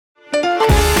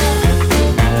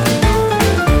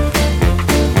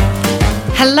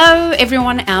Hello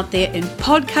everyone out there in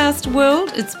podcast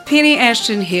world, it's Penny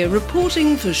Ashton here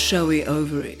reporting for Showy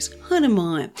Ovaries. Hi to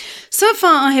mine. So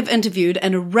far I have interviewed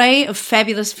an array of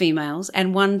fabulous females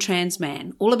and one trans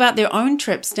man, all about their own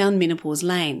trips down menopause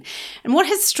lane. And what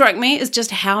has struck me is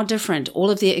just how different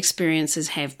all of their experiences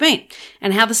have been,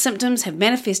 and how the symptoms have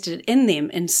manifested in them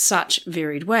in such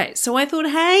varied ways. So I thought,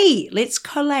 hey, let's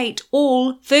collate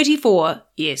all 34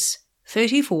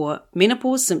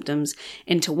 menopause symptoms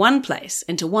into one place,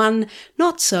 into one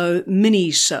not so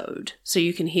mini-sode, so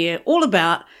you can hear all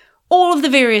about all of the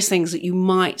various things that you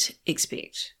might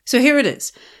expect. So here it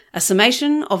is, a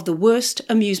summation of the worst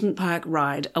amusement park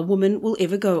ride a woman will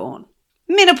ever go on.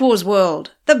 Menopause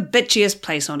World, the bitchiest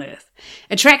place on earth.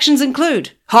 Attractions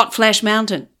include Hot Flash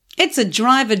Mountain. It's a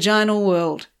dry vaginal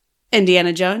world.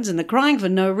 Indiana Jones and the Crying for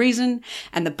No Reason,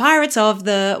 and the Pirates of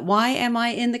the Why Am I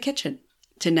in the Kitchen,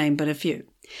 to name but a few.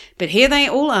 But here they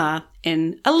all are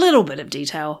in a little bit of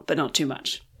detail, but not too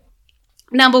much.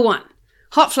 Number 1.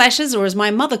 Hot flashes, or as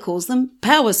my mother calls them,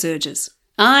 power surges.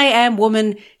 I am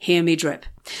woman, hear me drip.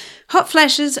 Hot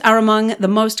flashes are among the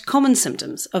most common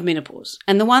symptoms of menopause,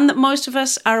 and the one that most of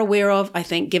us are aware of, I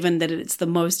think, given that it's the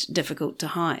most difficult to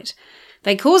hide.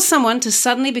 They cause someone to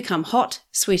suddenly become hot,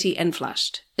 sweaty, and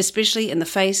flushed, especially in the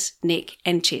face, neck,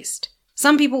 and chest.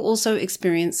 Some people also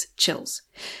experience chills.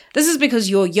 This is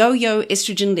because your yo-yo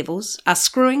estrogen levels are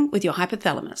screwing with your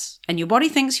hypothalamus, and your body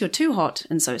thinks you're too hot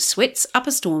and so sweats up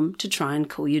a storm to try and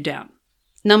cool you down.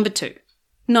 Number 2.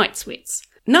 Night sweats.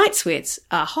 Night sweats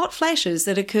are hot flashes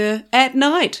that occur at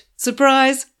night.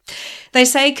 Surprise! They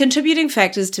say contributing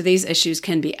factors to these issues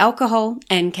can be alcohol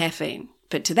and caffeine.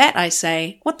 But to that I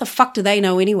say, what the fuck do they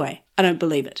know anyway? I don't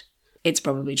believe it. It's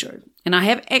probably true. And I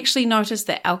have actually noticed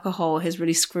that alcohol has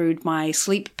really screwed my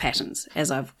sleep patterns as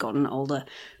I've gotten older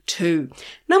too.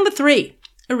 Number 3,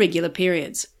 irregular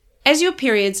periods. As your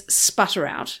periods sputter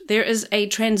out, there is a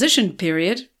transition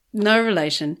period, no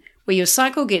relation, where your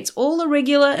cycle gets all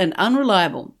irregular and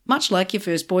unreliable, much like your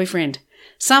first boyfriend.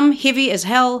 Some heavy as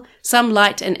hell, some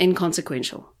light and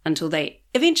inconsequential, until they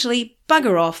eventually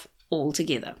bugger off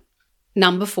altogether.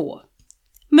 Number 4,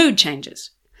 mood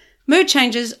changes. Mood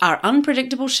changes are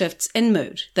unpredictable shifts in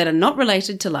mood that are not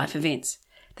related to life events.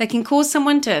 They can cause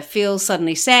someone to feel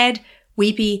suddenly sad,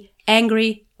 weepy,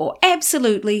 angry, or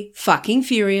absolutely fucking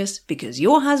furious because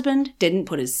your husband didn't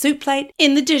put his soup plate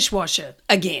in the dishwasher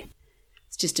again.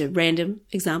 It's just a random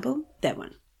example, that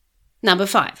one. Number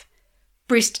 5,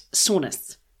 breast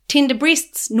soreness. Tender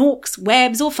breasts, norks,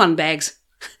 wabs, or fun bags.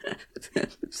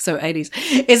 So 80s,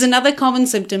 is another common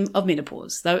symptom of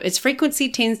menopause, though its frequency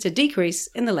tends to decrease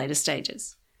in the later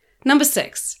stages. Number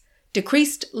 6,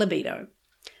 decreased libido.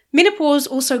 Menopause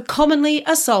also commonly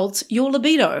assaults your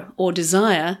libido, or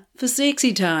desire for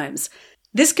sexy times.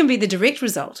 This can be the direct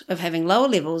result of having lower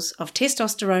levels of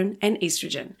testosterone and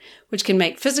estrogen, which can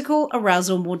make physical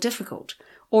arousal more difficult,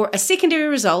 or a secondary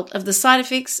result of the side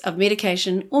effects of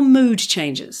medication or mood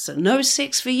changes. So no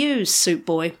sex for you, soup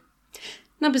boy.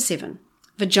 Number 7,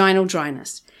 vaginal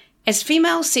dryness. As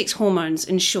female sex hormones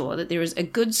ensure that there is a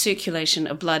good circulation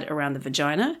of blood around the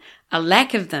vagina, a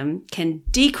lack of them can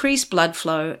decrease blood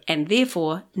flow and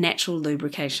therefore natural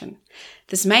lubrication.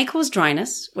 This may cause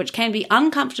dryness, which can be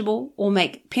uncomfortable or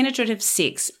make penetrative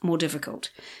sex more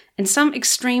difficult. In some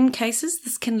extreme cases,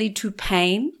 this can lead to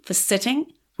pain for sitting,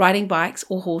 riding bikes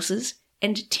or horses,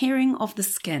 and tearing of the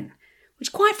skin,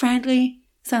 which quite frankly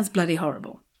sounds bloody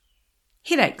horrible.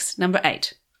 Headaches, number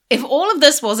 8. If all of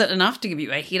this wasn't enough to give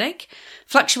you a headache,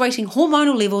 fluctuating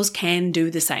hormonal levels can do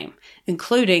the same,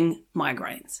 including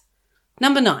migraines.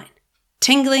 Number 9.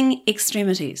 Tingling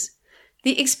extremities.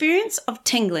 The experience of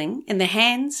tingling in the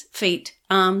hands, feet,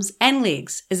 arms, and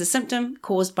legs is a symptom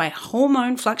caused by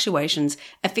hormone fluctuations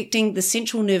affecting the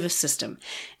central nervous system,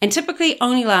 and typically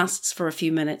only lasts for a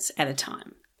few minutes at a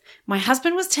time. My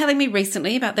husband was telling me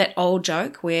recently about that old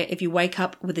joke where if you wake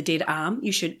up with a dead arm,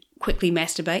 you should quickly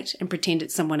masturbate and pretend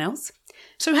it's someone else.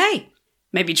 So hey,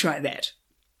 maybe try that.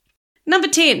 Number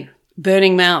 10,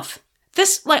 burning mouth.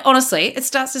 This, honestly, it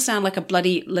starts to sound like a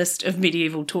bloody list of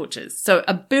medieval tortures. So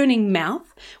a burning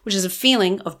mouth, which is a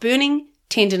feeling of burning,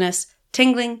 tenderness,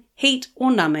 tingling, heat,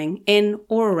 or numbing in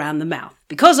or around the mouth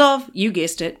because of, you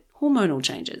guessed it, hormonal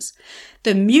changes.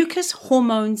 The mucus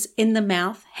hormones in the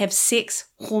mouth have sex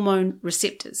hormone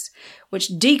receptors,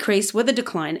 which decrease with a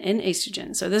decline in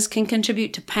estrogen. So this can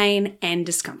contribute to pain and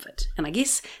discomfort. And I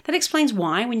guess that explains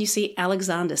why when you see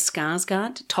Alexander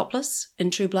Skarsgård topless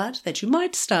in True Blood, that you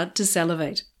might start to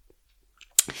salivate.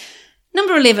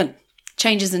 Number 11,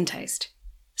 changes in taste.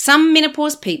 Some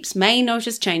menopause peeps may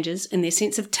notice changes in their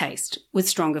sense of taste with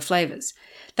stronger flavours.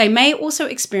 They may also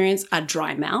experience a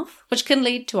dry mouth, which can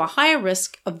lead to a higher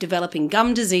risk of developing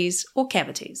gum disease or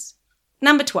cavities.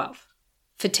 Number 12,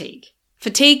 fatigue.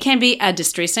 Fatigue can be a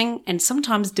distressing and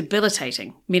sometimes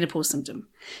debilitating menopause symptom.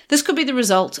 This could be the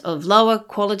result of lower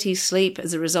quality sleep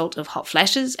as a result of hot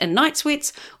flashes and night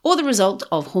sweats, or the result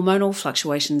of hormonal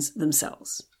fluctuations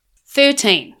themselves.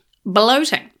 13.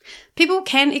 Bloating. People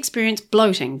can experience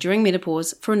bloating during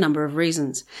menopause for a number of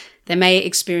reasons. They may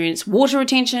experience water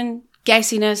retention,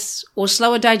 gassiness, or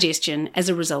slower digestion as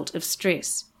a result of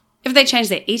stress. If they change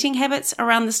their eating habits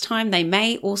around this time, they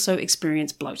may also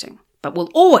experience bloating, but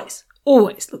will always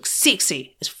look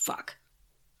sexy as fuck.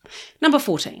 Number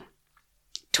 14.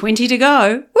 20 to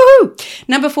go. Woohoo!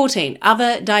 Number 14.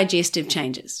 Other digestive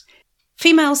changes.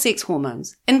 Female sex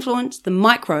hormones influence the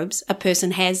microbes a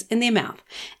person has in their mouth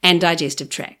and digestive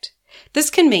tract. This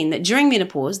can mean that during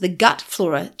menopause, the gut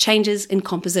flora changes in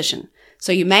composition,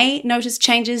 so you may notice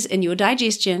changes in your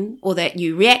digestion or that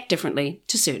you react differently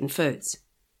to certain foods.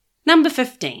 Number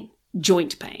 15.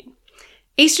 Joint pain.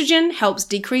 Estrogen helps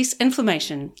decrease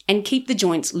inflammation and keep the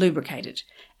joints lubricated.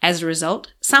 As a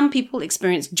result, some people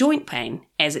experience joint pain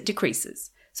as it decreases.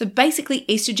 So basically,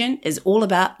 estrogen is all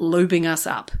about lubing us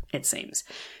up, it seems.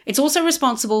 It's also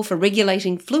responsible for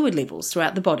regulating fluid levels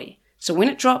throughout the body. So when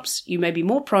it drops, you may be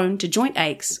more prone to joint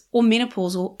aches or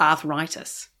menopausal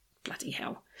arthritis. Bloody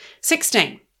hell.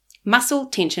 16. Muscle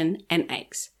tension and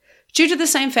aches. Due to the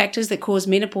same factors that cause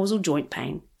menopausal joint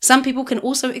pain, some people can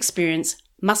also experience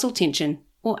muscle tension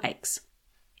or aches.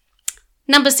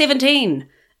 Number 17.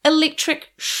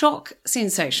 Electric shock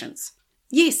sensations.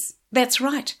 Yes, that's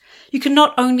right. You can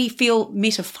not only feel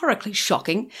metaphorically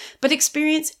shocking, but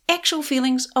experience actual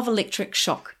feelings of electric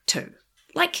shock too.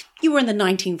 Like you were in the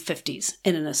 1950s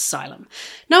in an asylum.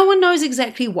 No one knows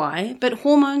exactly why, but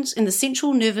hormones in the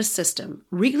central nervous system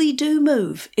really do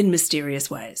move in mysterious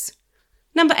ways.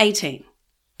 Number 18.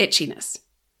 Itchiness.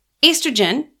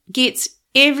 Estrogen gets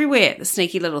everywhere, the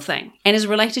sneaky little thing, and is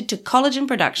related to collagen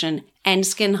production and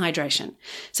skin hydration.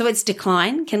 So its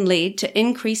decline can lead to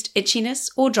increased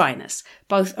itchiness or dryness,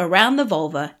 both around the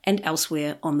vulva and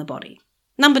elsewhere on the body.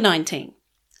 Number 19.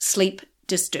 Sleep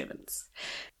disturbance.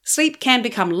 Sleep can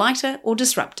become lighter or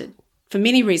disrupted for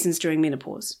many reasons during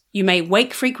menopause. You may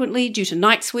wake frequently due to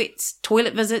night sweats,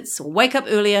 toilet visits, or wake up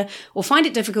earlier, or find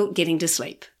it difficult getting to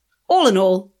sleep. All in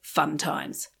all, fun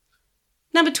times.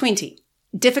 Number 20.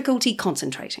 Difficulty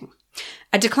concentrating.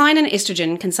 A decline in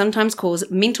estrogen can sometimes cause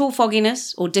mental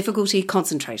fogginess or difficulty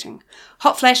concentrating.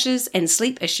 Hot flashes and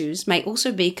sleep issues may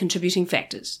also be contributing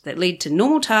factors that lead to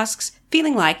normal tasks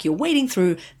feeling like you're wading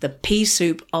through the pea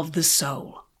soup of the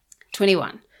soul.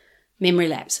 21. Memory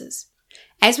lapses.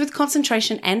 As with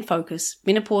concentration and focus,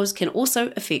 menopause can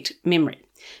also affect memory.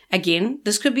 Again,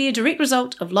 this could be a direct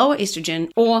result of lower estrogen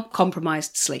or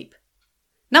compromised sleep.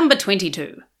 Number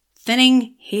 22.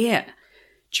 Thinning hair.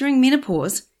 During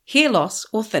menopause, hair loss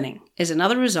or thinning is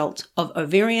another result of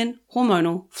ovarian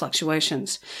hormonal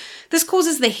fluctuations. This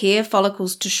causes the hair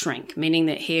follicles to shrink, meaning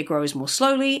that hair grows more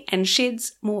slowly and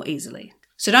sheds more easily.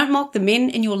 So don't mock the men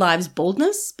in your lives'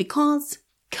 baldness, because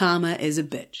karma is a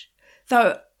bitch.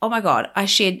 Though, oh my god, I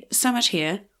shed so much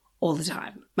hair all the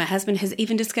time. My husband has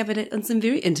even discovered it in some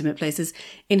very intimate places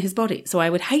in his body, so I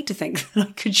would hate to think that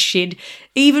I could shed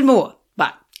even more,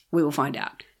 but we will find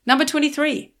out. Number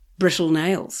 23. Brittle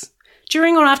nails.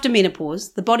 During or after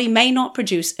menopause, the body may not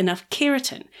produce enough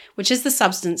keratin, which is the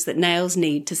substance that nails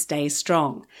need to stay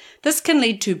strong. This can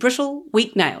lead to brittle,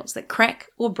 weak nails that crack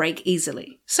or break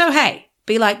easily. So hey,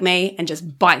 be like me and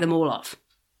just bite them all off.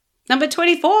 Number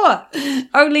 24.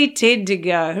 Only 10 to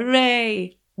go.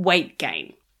 Hooray! Weight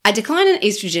gain. A decline in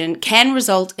estrogen can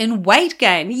result in weight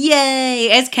gain, yay,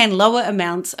 as can lower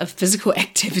amounts of physical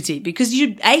activity because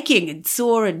you're aching and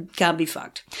sore and can't be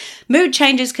fucked. Mood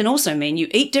changes can also mean you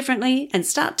eat differently and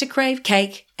start to crave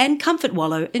cake and comfort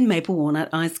wallow in maple walnut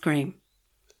ice cream.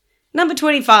 Number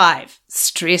 25,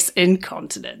 stress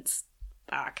incontinence.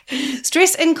 Fuck.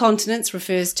 Stress incontinence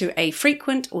refers to a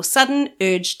frequent or sudden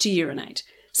urge to urinate.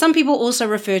 Some people also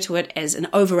refer to it as an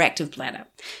overactive bladder.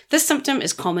 This symptom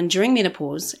is common during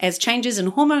menopause, as changes in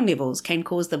hormone levels can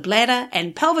cause the bladder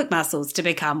and pelvic muscles to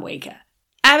become weaker.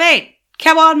 I mean,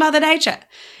 come on, Mother Nature.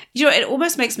 You know, it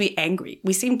almost makes me angry.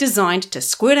 We seem designed to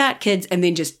squirt out kids and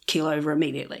then just keel over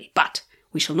immediately. But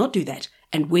we shall not do that,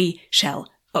 and we shall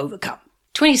overcome.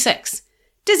 26.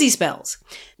 Dizzy spells.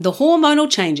 The hormonal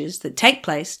changes that take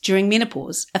place during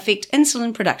menopause affect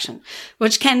insulin production,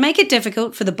 which can make it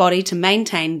difficult for the body to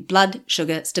maintain blood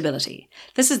sugar stability.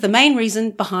 This is the main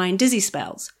reason behind dizzy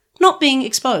spells, not being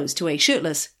exposed to a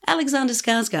shirtless Alexander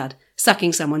Skarsgård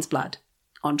sucking someone's blood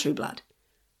on True Blood.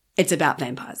 It's about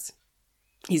vampires.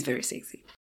 He's very sexy.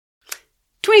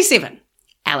 27.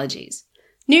 Allergies.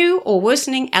 New or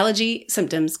worsening allergy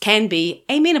symptoms can be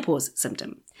a menopause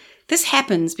symptom. This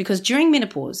happens because during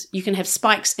menopause, you can have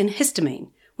spikes in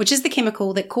histamine, which is the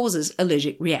chemical that causes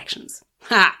allergic reactions.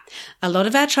 Ha! A lot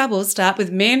of our troubles start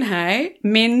with men, hey?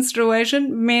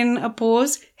 Menstruation,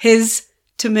 menopause, his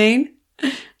to mean.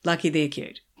 Lucky they're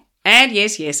cute. And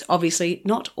yes, obviously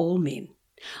not all men.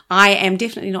 I am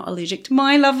definitely not allergic to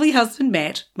my lovely husband,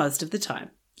 Matt, most of the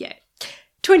time. Yeah.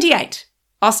 28.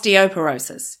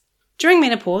 Osteoporosis. During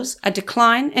menopause, a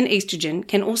decline in estrogen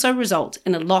can also result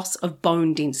in a loss of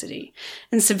bone density.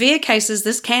 In severe cases,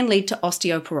 this can lead to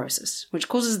osteoporosis, which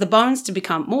causes the bones to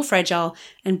become more fragile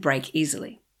and break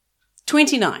easily.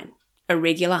 29.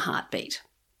 Irregular heartbeat.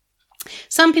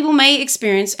 Some people may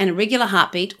experience an irregular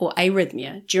heartbeat or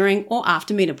arrhythmia during or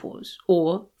after menopause,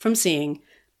 or from seeing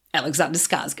Alexander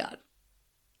Skarsgård.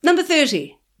 Number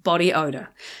 30. Body odor.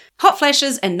 Hot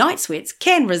flashes and night sweats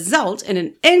can result in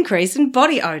an increase in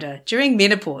body odor during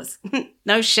menopause.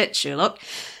 No shit, Sherlock.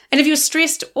 And if you're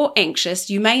stressed or anxious,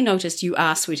 you may notice you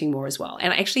are sweating more as well.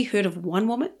 And I actually heard of one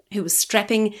woman who was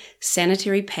strapping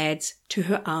sanitary pads to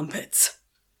her armpits.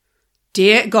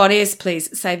 Dear goddess,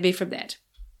 please save me from that.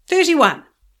 31.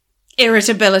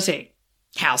 Irritability.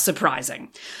 How surprising.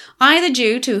 Either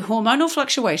due to hormonal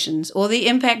fluctuations or the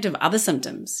impact of other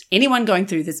symptoms, anyone going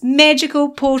through this magical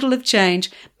portal of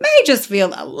change may just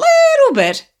feel a little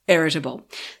bit irritable.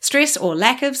 Stress or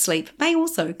lack of sleep may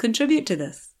also contribute to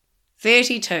this.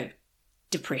 32.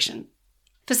 Depression.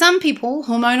 For some people,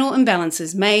 hormonal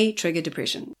imbalances may trigger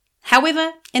depression.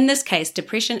 However, in this case,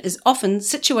 depression is often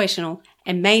situational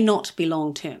and may not be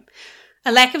long-term.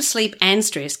 A lack of sleep and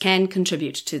stress can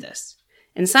contribute to this.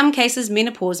 In some cases,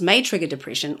 menopause may trigger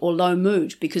depression or low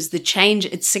mood because the change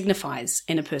it signifies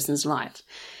in a person's life.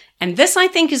 And this, I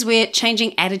think, is where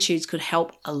changing attitudes could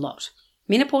help a lot.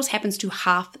 Menopause happens to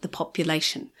half the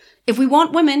population. If we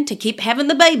want women to keep having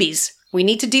the babies, we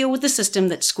need to deal with the system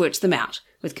that squirts them out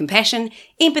with compassion,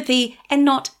 empathy, and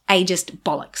not ageist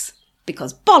bollocks.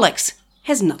 Because bollocks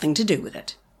has nothing to do with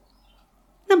it.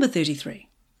 Number 33.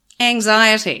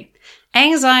 Anxiety.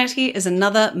 Anxiety is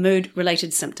another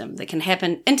mood-related symptom that can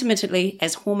happen intermittently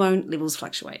as hormone levels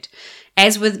fluctuate.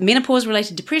 As with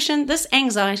menopause-related depression, this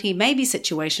anxiety may be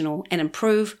situational and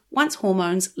improve once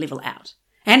hormones level out.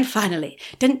 And finally,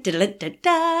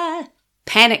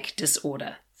 panic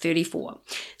disorder, 34.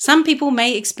 Some people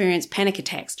may experience panic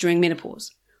attacks during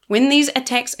menopause. When these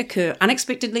attacks occur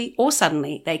unexpectedly or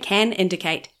suddenly, they can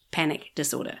indicate panic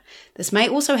disorder. This may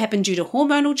also happen due to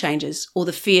hormonal changes or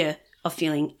the fear of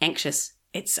feeling anxious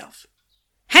itself.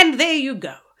 And there you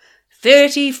go.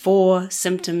 34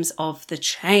 symptoms of the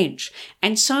change.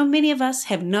 And so many of us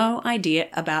have no idea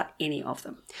about any of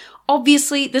them.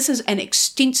 Obviously, this is an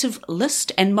extensive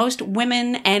list, and most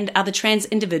women and other trans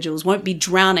individuals won't be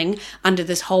drowning under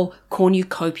this whole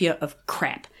cornucopia of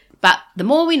crap. But the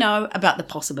more we know about the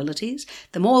possibilities,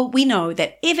 the more we know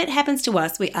that if it happens to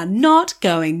us, we are not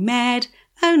going mad,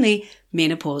 only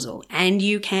menopausal, and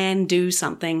you can do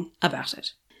something about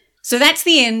it. So that's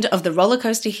the end of the roller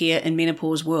coaster here in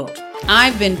Menopause World.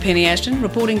 I've been Penny Ashton,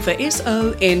 reporting for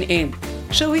SONN,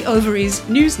 Showy Ovaries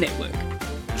News Network.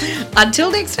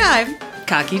 Until next time,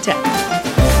 ka kite.